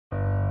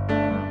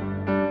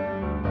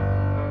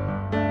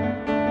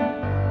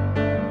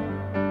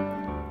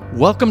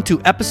Welcome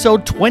to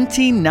episode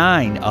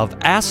 29 of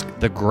Ask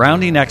the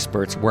Grounding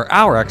Experts, where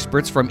our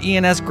experts from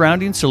ENS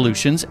Grounding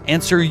Solutions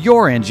answer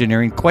your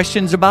engineering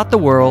questions about the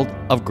world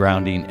of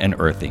grounding and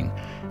earthing.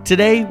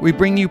 Today, we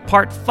bring you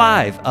part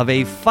 5 of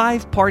a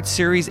 5-part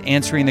series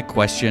answering the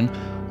question,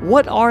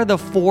 what are the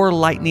 4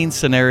 lightning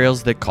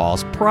scenarios that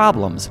cause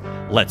problems?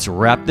 Let's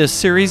wrap this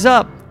series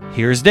up.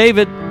 Here's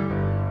David.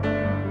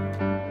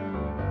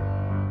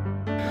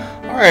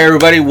 All right,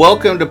 everybody,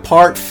 welcome to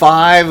part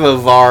 5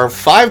 of our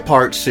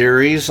 5-part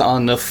series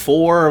on the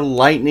 4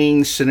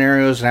 lightning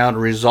scenarios and how to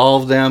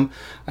resolve them.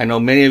 I know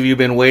many of you have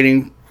been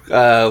waiting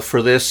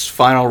for this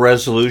final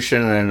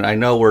resolution, and I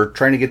know we're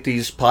trying to get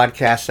these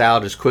podcasts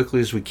out as quickly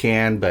as we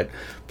can, but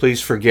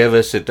please forgive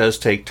us. It does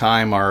take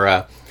time.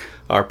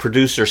 Our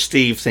producer,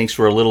 Steve, thinks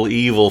we're a little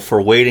evil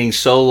for waiting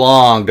so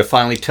long to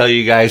finally tell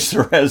you guys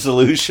the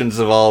resolutions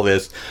of all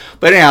this.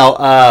 But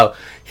anyhow,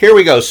 here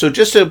we go. So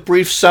just a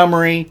brief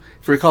summary.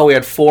 If you recall, we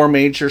had 4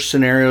 major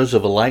scenarios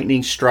of a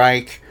lightning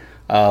strike.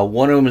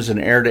 One of them is an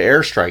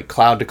air-to-air strike,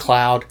 cloud to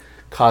cloud,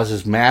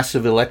 causes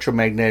massive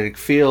electromagnetic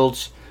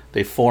fields.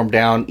 They form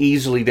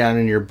easily down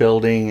in your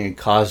building and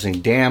causing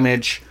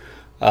damage.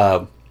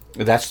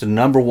 That's the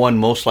number one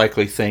most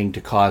likely thing to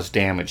cause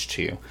damage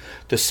to you.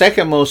 The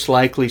second most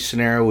likely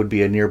scenario would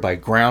be a nearby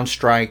ground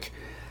strike.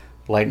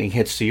 Lightning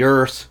hits the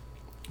earth.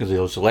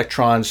 Those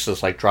electrons,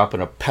 it's like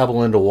dropping a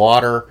pebble into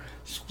water.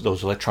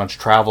 Those electrons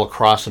travel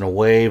across in a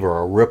wave or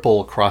a ripple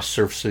across the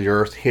surface of the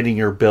earth, hitting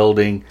your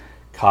building,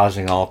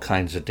 causing all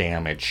kinds of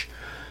damage.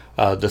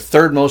 The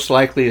third most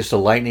likely is the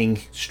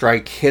lightning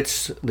strike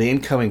hits the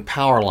incoming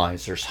power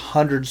lines. There's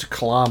hundreds of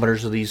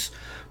kilometers of these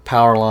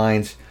power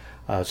lines.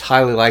 It's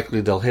highly likely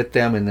they'll hit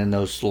them, and then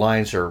those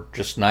lines are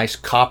just nice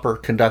copper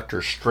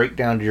conductors straight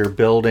down to your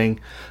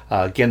building.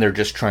 Again, they're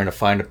just trying to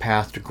find a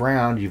path to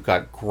ground. You've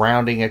got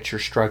grounding at your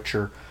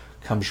structure,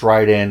 comes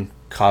right in,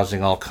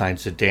 causing all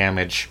kinds of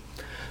damage.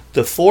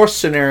 The fourth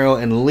scenario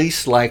and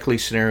least likely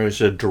scenario is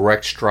a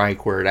direct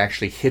strike where it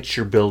actually hits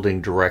your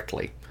building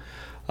directly.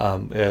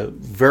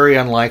 Very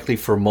unlikely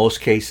for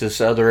most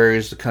cases. Other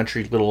areas of the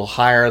country a little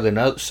higher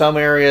than some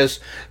areas.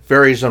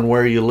 Varies on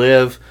where you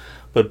live.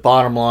 But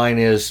bottom line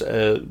is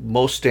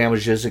most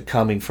damage isn't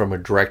coming from a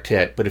direct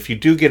hit. But if you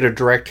do get a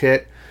direct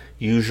hit,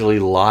 usually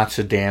lots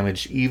of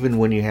damage, even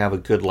when you have a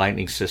good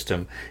lightning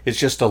system. It's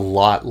just a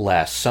lot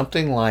less.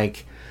 Something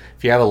like,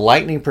 if you have a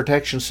lightning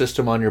protection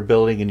system on your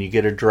building and you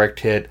get a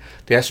direct hit,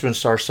 the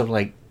estimates are something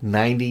like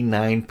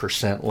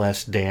 99%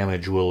 less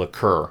damage will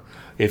occur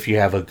if you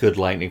have a good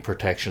lightning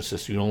protection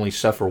system. You only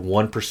suffer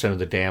 1% of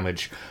the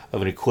damage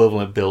of an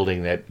equivalent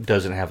building that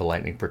doesn't have a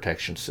lightning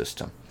protection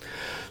system.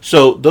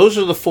 So those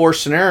are the 4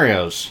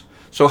 scenarios.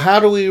 So how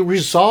do we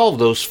resolve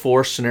those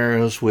 4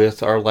 scenarios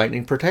with our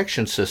lightning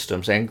protection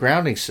systems and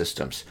grounding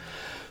systems?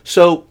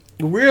 So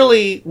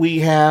really we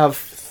have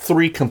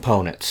 3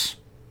 components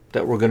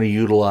that we're going to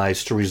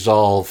utilize to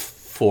resolve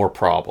 4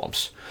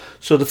 problems.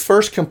 So the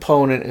first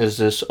component is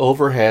this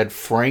overhead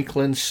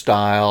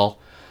Franklin-style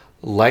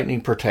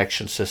lightning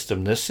protection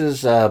system. This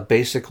is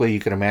basically,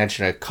 you can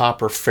imagine a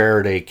copper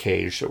Faraday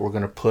cage that we're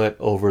going to put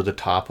over the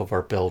top of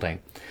our building.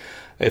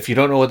 If you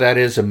don't know what that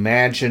is,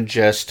 imagine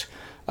just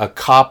a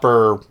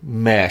copper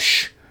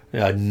mesh,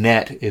 a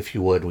net, if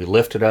you would. We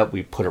lift it up,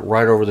 we put it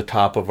right over the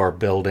top of our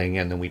building,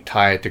 and then we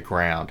tie it to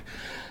ground.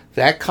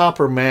 That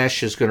copper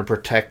mesh is going to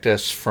protect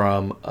us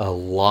from a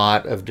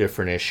lot of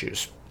different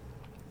issues.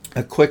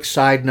 A quick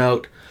side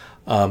note,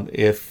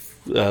 if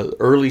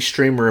early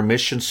streamer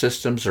emission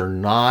systems are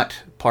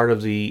not part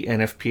of the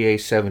NFPA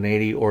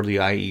 780 or the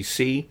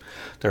IEC,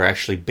 they're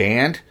actually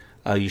banned.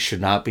 You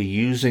should not be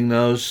using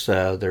those.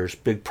 There's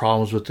big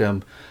problems with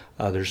them.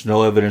 There's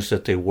no evidence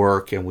that they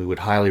work, and we would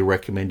highly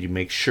recommend you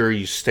make sure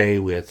you stay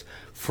with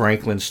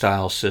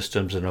Franklin-style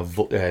systems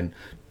and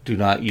do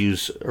not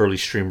use early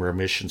streamer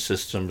emission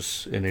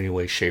systems in any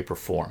way, shape, or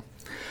form.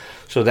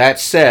 So that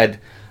said,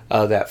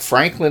 that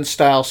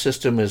Franklin-style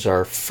system is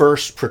our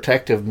first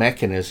protective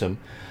mechanism,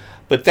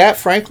 but that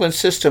Franklin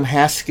system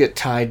has to get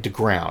tied to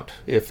ground.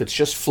 If it's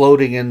just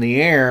floating in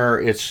the air,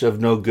 it's of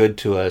no good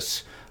to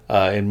us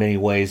in many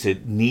ways.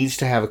 It needs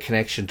to have a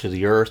connection to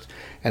the earth,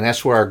 and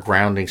that's where our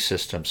grounding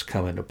systems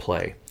come into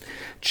play.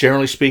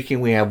 Generally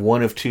speaking, we have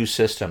one of 2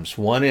 systems.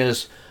 One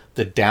is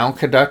the down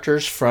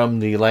conductors from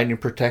the lightning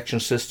protection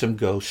system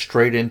go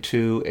straight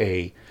into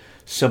a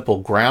simple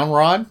ground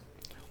rod,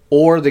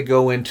 or they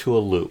go into a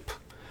loop.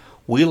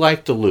 We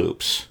like the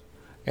loops,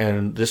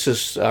 and this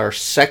is our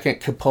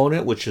second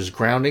component, which is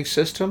grounding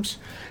systems.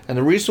 And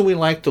the reason we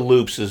like the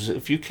loops is,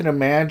 if you can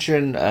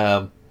imagine,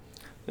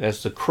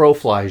 as the crow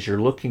flies,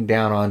 you're looking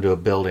down onto a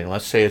building.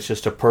 Let's say it's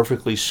just a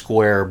perfectly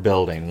square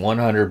building,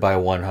 100 by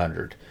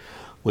 100,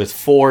 with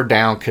 4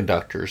 down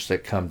conductors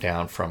that come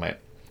down from it.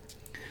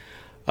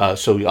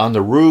 So on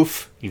the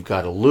roof, you've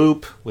got a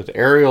loop with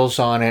aerials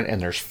on it,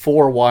 and there's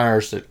 4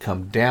 wires that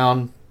come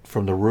down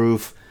from the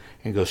roof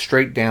and go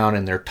straight down,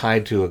 and they're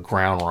tied to a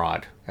ground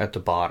rod at the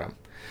bottom.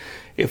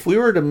 If we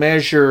were to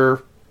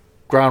measure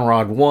ground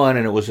rod 1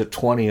 and it was at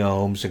 20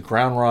 ohms, and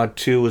ground rod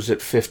 2 was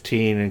at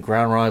 15, and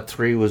ground rod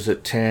 3 was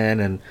at 10,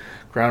 and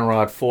ground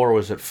rod 4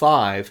 was at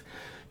 5,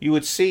 you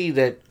would see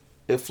that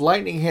if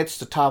lightning hits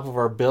the top of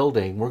our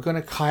building, we're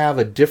going to have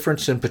a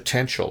difference in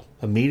potential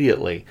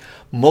immediately.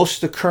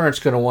 Most of the current's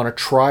going to want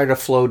to try to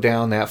flow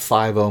down that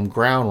 5 ohm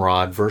ground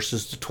rod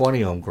versus the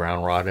 20 ohm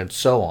ground rod, and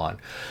so on.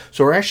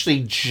 So we're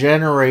actually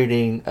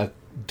generating a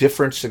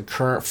difference in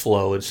current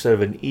flow instead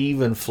of an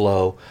even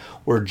flow.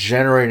 We're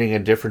generating a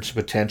difference in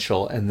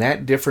potential, and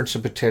that difference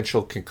in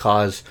potential can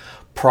cause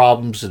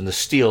problems in the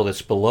steel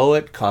that's below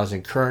it,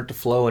 causing current to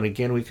flow, and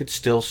again, we could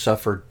still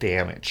suffer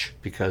damage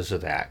because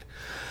of that.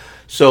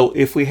 So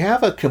if we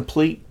have a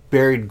complete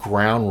buried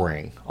ground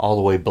ring all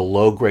the way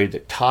below grade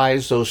that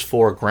ties those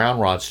 4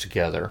 ground rods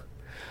together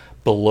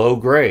below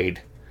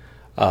grade,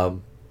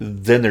 then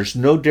there's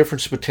no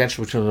difference in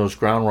potential between those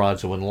ground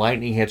rods, and when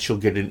lightning hits, you'll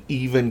get an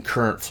even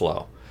current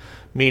flow.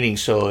 Meaning,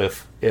 so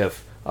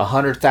if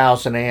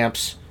 100,000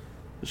 amps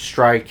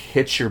strike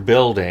hits your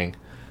building,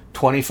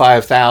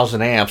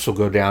 25,000 amps will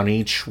go down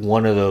each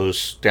one of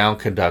those down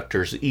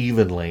conductors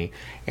evenly,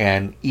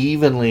 and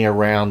evenly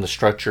around the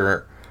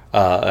structure,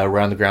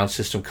 around the ground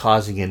system,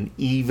 causing an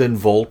even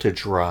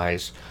voltage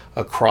rise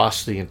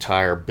across the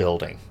entire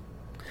building.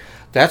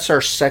 That's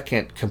our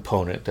second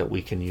component that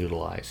we can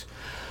utilize.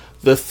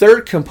 The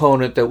third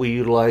component that we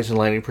utilize in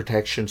lightning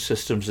protection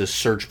systems is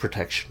surge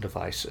protection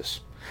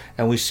devices.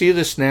 And we see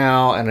this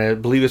now, and I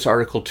believe it's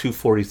Article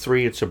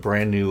 243. It's a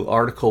brand new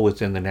article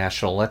within the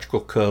National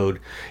Electrical Code.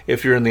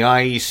 If you're in the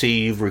IEC,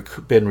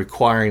 you've been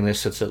requiring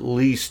this. It's at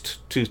least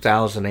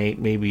 2008,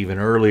 maybe even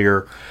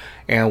earlier.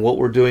 And what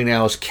we're doing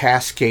now is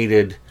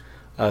cascaded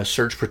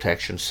surge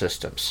protection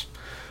systems.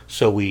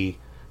 So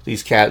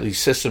these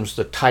systems,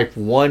 the type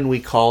 1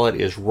 we call it,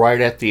 is right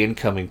at the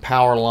incoming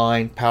power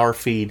line, power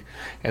feed,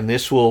 and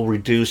this will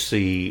reduce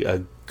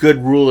the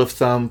good rule of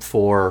thumb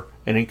for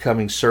an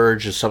incoming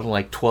surge is something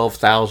like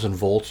 12,000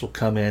 volts will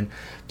come in.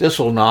 This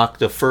will knock,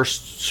 the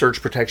first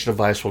surge protection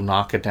device will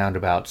knock it down to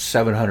about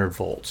 700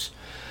 volts.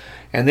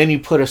 And then you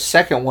put a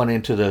second one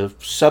into the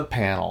sub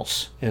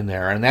panels in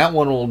there, and that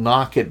one will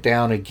knock it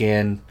down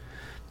again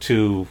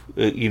to,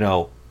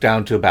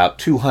 down to about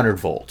 200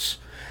 volts.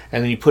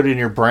 And then you put it in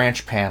your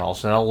branch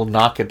panels, and that will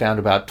knock it down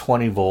to about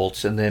 20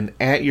 volts. And then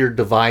at your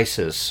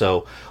devices,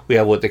 so we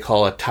have what they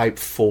call a type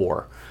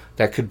 4.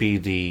 That could be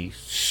the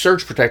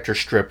surge protector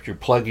strip you're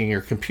plugging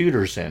your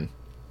computers in.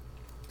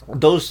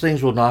 Those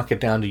things will knock it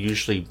down to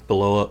usually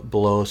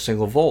below a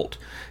single volt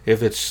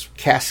if it's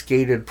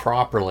cascaded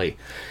properly.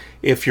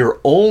 If you're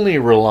only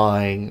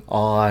relying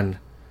on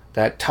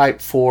that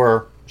type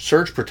 4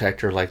 surge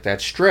protector like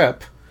that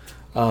strip,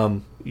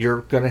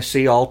 you're going to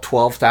see all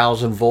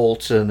 12,000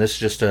 volts, and this is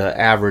just an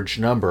average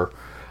number,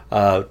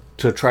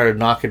 to try to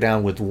knock it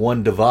down with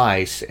one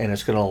device, and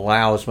it's going to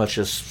allow as much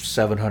as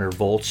 700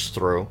 volts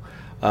through.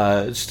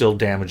 It's still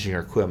damaging your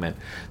equipment.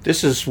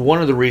 This is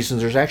one of the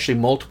reasons. There's actually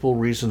multiple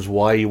reasons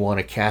why you want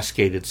a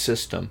cascaded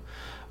system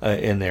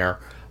in there.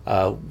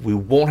 We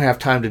won't have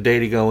time today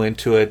to go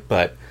into it,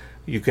 but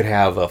you could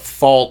have a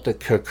fault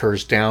that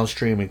occurs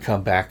downstream and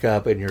come back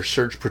up, and your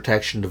surge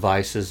protection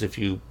devices, if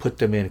you put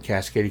them in a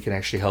cascade, can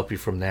actually help you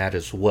from that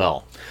as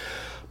well.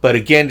 But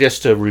again,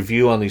 just to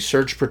review on these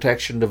surge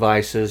protection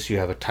devices, you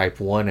have a type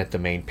 1 at the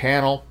main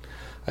panel,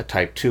 a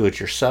type 2 at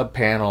your sub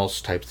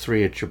panels, type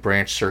 3 at your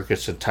branch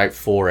circuits, and type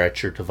 4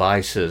 at your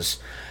devices.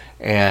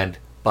 And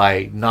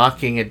by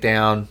knocking it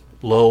down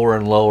lower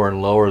and lower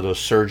and lower those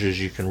surges,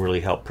 you can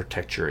really help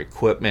protect your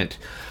equipment.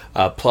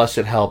 Plus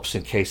it helps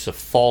in case of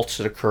faults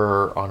that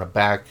occur on a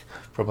back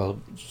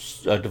from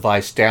a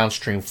device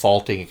downstream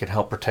faulting. It can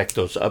help protect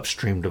those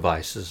upstream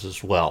devices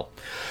as well.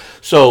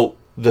 So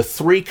the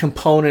 3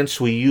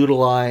 components we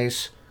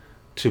utilize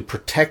to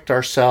protect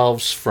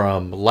ourselves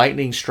from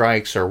lightning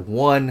strikes are: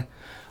 1,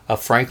 a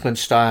Franklin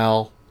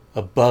style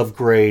above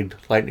grade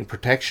lightning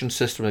protection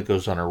system that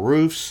goes on our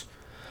roofs;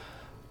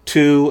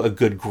 2, a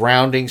good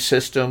grounding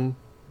system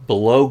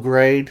below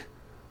grade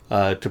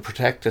to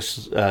protect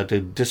us, to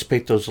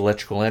dissipate those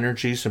electrical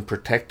energies and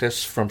protect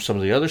us from some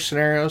of the other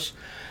scenarios;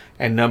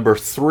 and number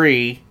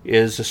 3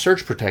 is a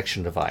surge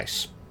protection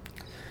device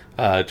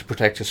to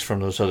protect us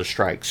from those other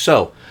strikes.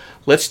 So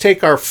let's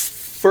take our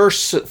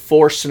first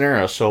 4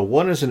 scenarios. So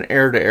 1 is an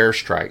air-to-air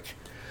strike.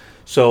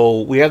 So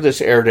we have this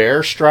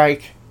air-to-air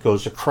strike,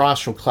 goes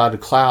across from cloud to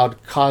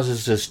cloud,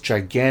 causes this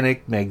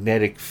gigantic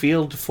magnetic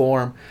field to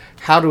form.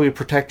 How do we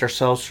protect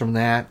ourselves from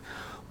that?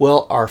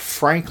 Well, our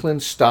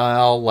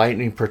Franklin-style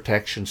lightning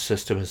protection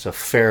system is a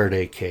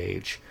Faraday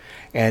cage,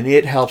 and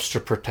it helps to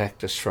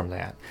protect us from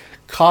that.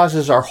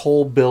 Causes our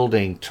whole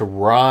building to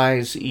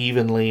rise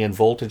evenly in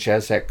voltage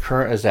as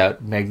that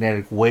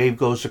magnetic wave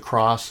goes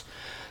across.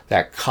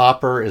 That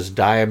copper is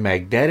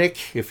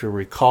diamagnetic. If you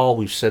recall,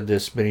 we've said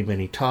this many,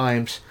 many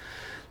times.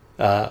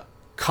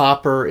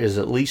 Copper is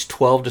at least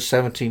 12 to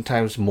 17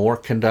 times more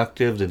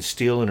conductive than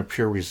steel in a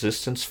pure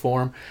resistance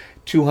form,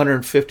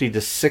 250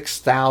 to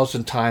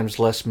 6,000 times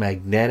less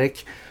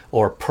magnetic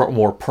or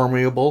more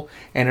permeable,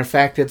 and in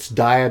fact it's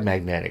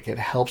diamagnetic. It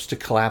helps to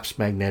collapse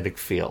magnetic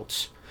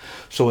fields.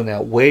 So when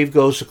that wave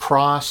goes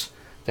across,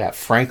 that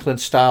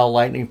Franklin-style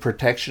lightning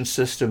protection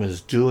system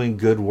is doing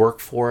good work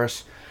for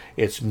us.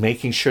 It's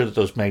making sure that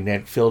those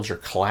magnetic fields are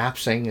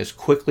collapsing as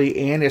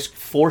quickly, and it's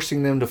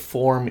forcing them to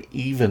form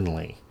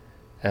evenly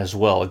as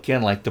well.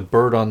 Again, like the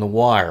bird on the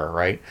wire,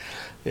 right?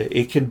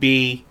 It can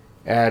be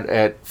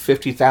at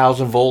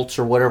 50,000 volts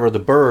or whatever the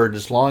bird,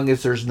 as long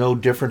as there's no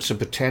difference in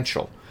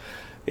potential.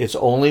 It's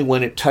only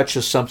when it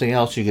touches something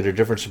else you get a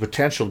difference in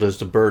potential does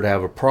the bird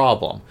have a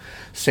problem.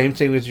 Same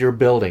thing with your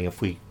building.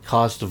 If we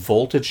cause the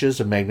voltages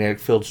of magnetic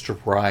fields to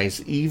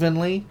rise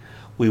evenly,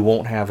 we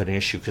won't have an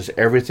issue because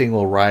everything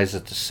will rise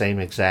at the same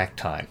exact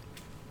time.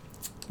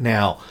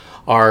 Now,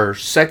 our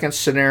second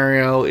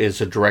scenario is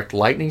a direct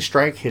lightning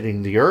strike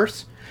hitting the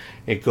earth.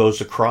 It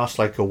goes across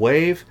like a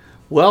wave.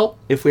 Well,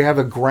 if we have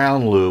a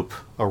ground loop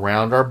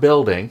around our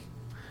building,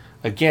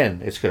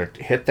 again, it's going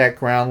to hit that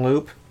ground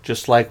loop,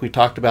 just like we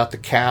talked about the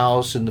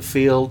cows in the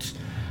fields,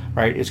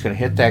 right? It's going to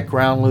hit that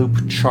ground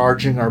loop,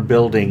 charging our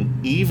building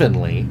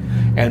evenly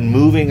and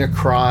moving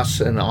across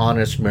an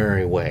honest,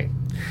 merry way.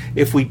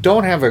 If we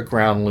don't have a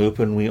ground loop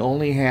and we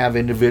only have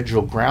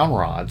individual ground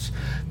rods,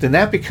 then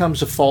that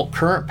becomes a fault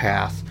current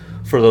path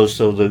for those.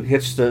 So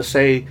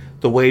say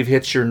the wave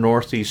hits your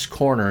northeast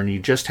corner and you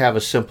just have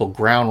a simple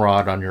ground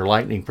rod on your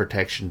lightning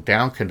protection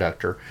down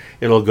conductor,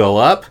 it'll go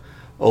up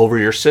over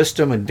your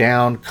system and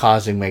down,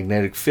 causing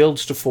magnetic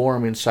fields to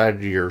form inside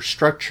of your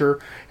structure.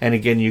 And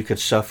again, you could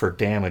suffer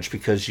damage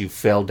because you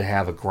failed to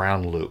have a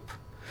ground loop.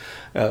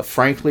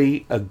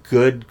 Frankly, a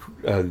good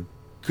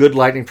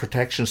lightning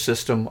protection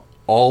system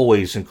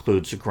always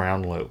includes a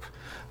ground loop.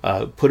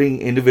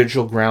 Putting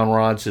individual ground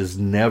rods is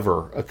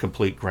never a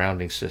complete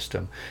grounding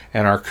system,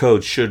 and our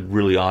code should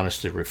really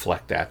honestly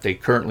reflect that. They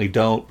currently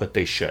don't, but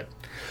they should.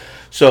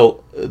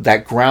 So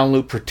that ground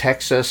loop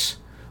protects us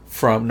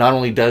from, not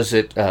only does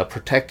it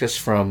protect us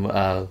from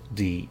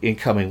the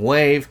incoming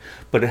wave,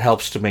 but it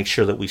helps to make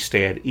sure that we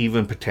stay at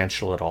even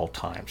potential at all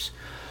times.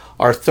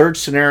 Our third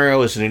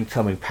scenario is an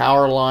incoming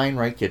power line,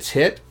 right, gets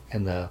hit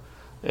and the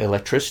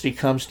electricity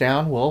comes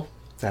down. Well,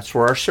 that's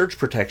where our surge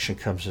protection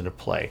comes into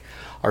play.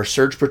 Our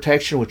surge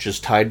protection, which is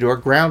tied to our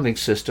grounding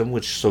system,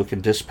 which so it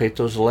can dissipate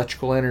those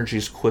electrical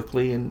energies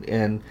quickly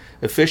and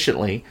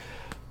efficiently,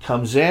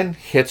 comes in,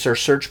 hits our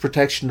surge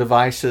protection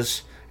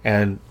devices,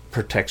 and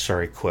protects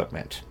our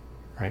equipment,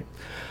 right?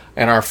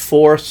 And our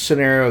fourth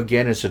scenario,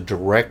 again, is a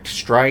direct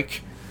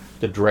strike.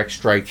 The direct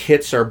strike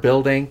hits our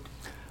building.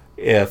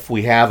 If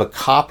we have a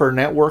copper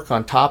network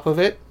on top of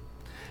it,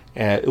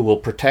 it will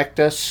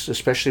protect us,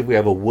 especially if we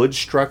have a wood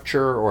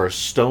structure or a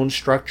stone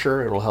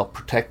structure. It will help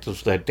protect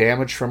us that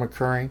damage from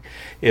occurring.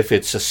 If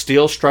it's a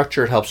steel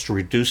structure, it helps to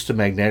reduce the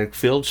magnetic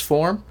fields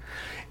form.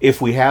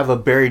 If we have a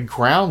buried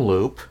ground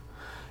loop,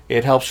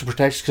 it helps to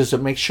protect us because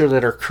it makes sure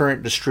that our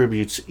current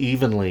distributes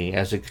evenly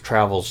as it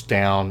travels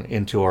down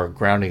into our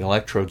grounding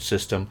electrode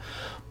system.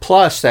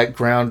 Plus, that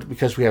ground,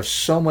 because we have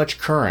so much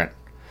current,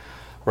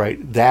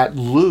 right, that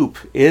loop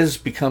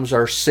becomes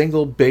our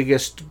single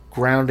biggest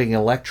grounding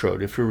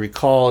electrode. If you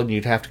recall, and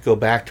you'd have to go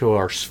back to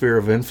our sphere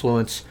of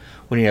influence,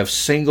 when you have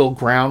single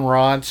ground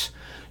rods,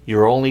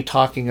 you're only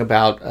talking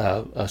about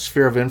a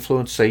sphere of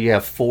influence. Say you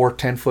have 4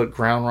 10-foot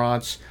ground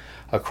rods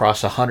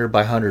across a 100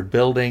 by 100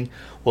 building.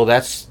 Well,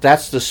 that's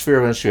the sphere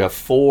of influence. You have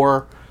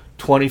 4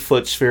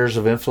 20-foot spheres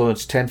of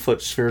influence,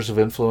 10-foot spheres of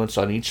influence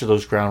on each of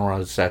those ground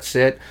rods. That's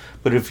it.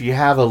 But if you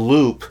have a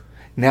loop,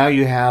 now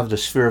you have the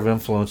sphere of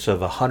influence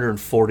of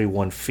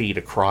 141 feet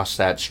across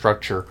that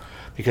structure.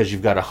 Because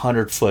you've got a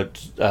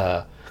 100-foot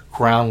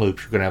ground loop,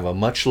 you're going to have a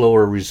much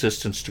lower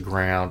resistance to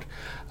ground,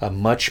 a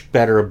much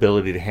better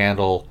ability to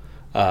handle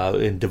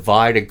and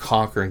divide and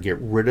conquer and get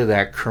rid of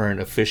that current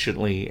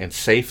efficiently and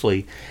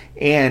safely.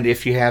 And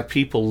if you have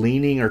people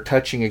leaning or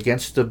touching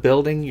against the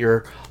building,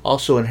 you're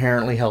also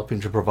inherently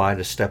helping to provide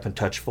a step and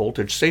touch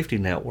voltage safety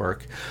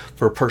network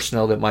for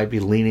personnel that might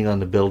be leaning on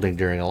the building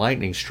during a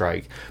lightning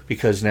strike,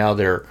 because now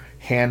their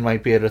hand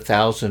might be at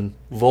 1,000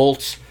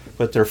 volts,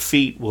 but their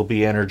feet will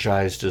be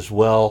energized as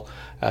well.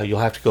 You'll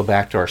have to go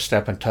back to our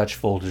step and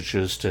touch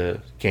voltages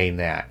to gain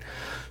that.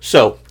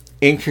 So,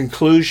 in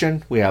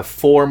conclusion, we have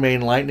 4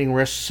 main lightning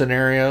risk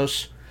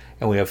scenarios,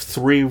 and we have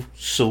 3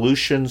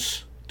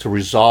 solutions to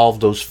resolve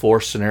those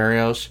 4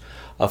 scenarios.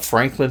 A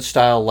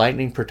Franklin-style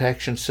lightning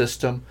protection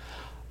system,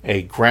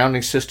 a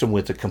grounding system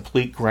with a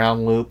complete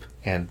ground loop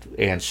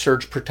and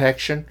surge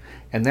protection,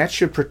 and that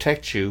should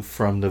protect you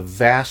from the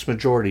vast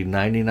majority,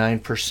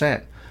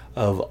 99%,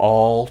 of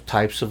all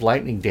types of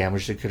lightning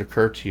damage that could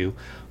occur to you.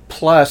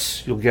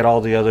 Plus, you'll get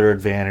all the other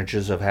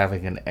advantages of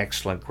having an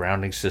excellent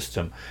grounding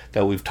system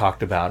that we've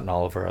talked about in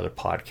all of our other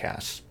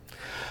podcasts.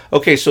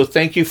 Okay, so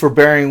thank you for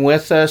bearing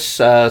with us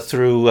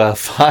through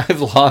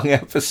 5 long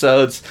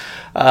episodes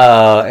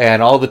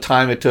and all the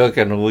time it took.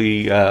 And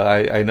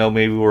I know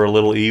maybe we're a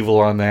little evil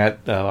on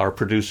that. Our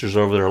producers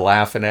over there are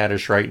laughing at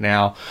us right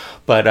now.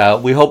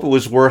 But we hope it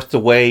was worth the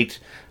wait.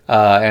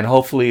 and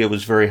hopefully it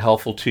was very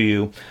helpful to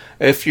you.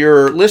 If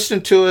you're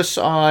listening to us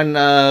on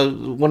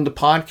one of the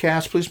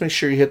podcasts, please make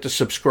sure you hit the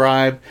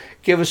subscribe.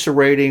 Give us a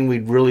rating.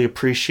 We'd really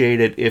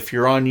appreciate it. If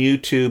you're on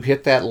YouTube,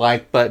 hit that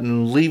like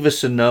button. Leave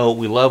us a note.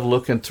 We love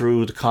looking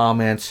through the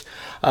comments.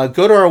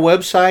 Go to our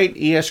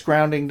website,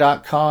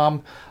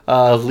 esgrounding.com.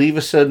 Leave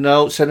us a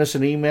note. Send us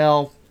an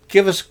email.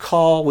 Give us a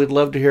call. We'd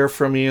love to hear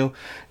from you.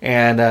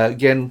 And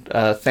again,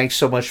 thanks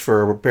so much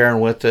for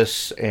bearing with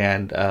us.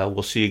 And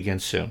we'll see you again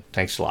soon.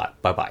 Thanks a lot.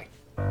 Bye-bye.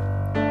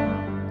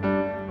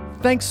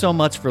 Thanks so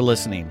much for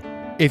listening.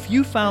 If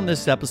you found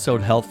this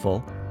episode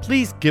helpful,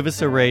 please give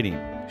us a rating,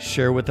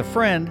 share with a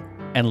friend,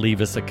 and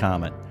leave us a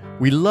comment.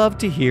 We love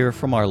to hear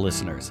from our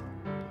listeners.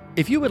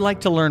 If you would like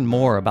to learn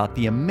more about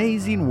the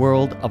amazing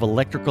world of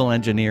electrical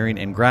engineering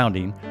and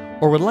grounding,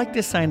 or would like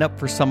to sign up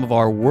for some of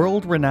our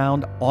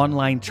world-renowned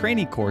online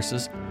training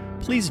courses,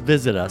 please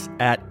visit us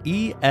at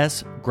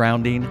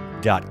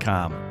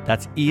esgrounding.com.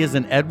 That's E as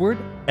in Edward,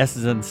 S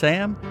as in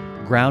Sam,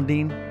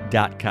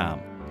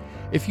 grounding.com.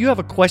 If you have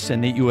a question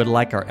that you would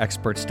like our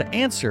experts to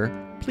answer,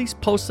 please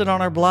post it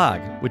on our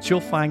blog, which you'll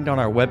find on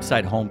our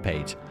website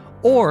homepage.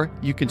 Or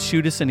you can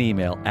shoot us an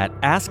email at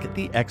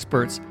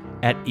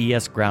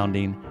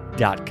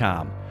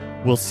asktheexperts@esgrounding.com.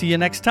 We'll see you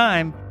next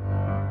time